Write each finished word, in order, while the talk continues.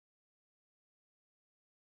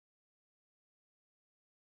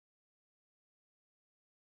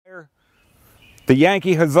The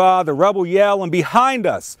Yankee huzzah, the rebel yell, and behind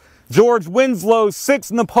us, George Winslow's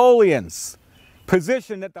 6 Napoleons,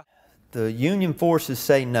 positioned at the Union forces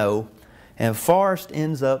say no, and Forrest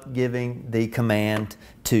ends up giving the command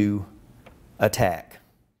to attack.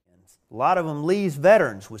 A lot of them, Lee's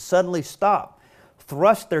veterans, would suddenly stop,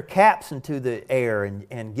 thrust their caps into the air,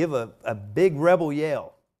 and give a big rebel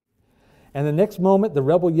yell. And the next moment, the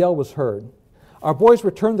rebel yell was heard. Our boys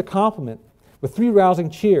returned the compliment with 3 rousing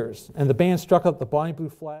cheers, and the band struck up the Bonnie Blue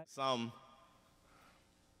Flag.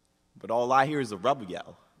 But all I hear is a rebel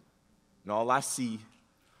yell, and all I see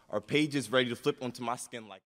are pages ready to flip onto my skin like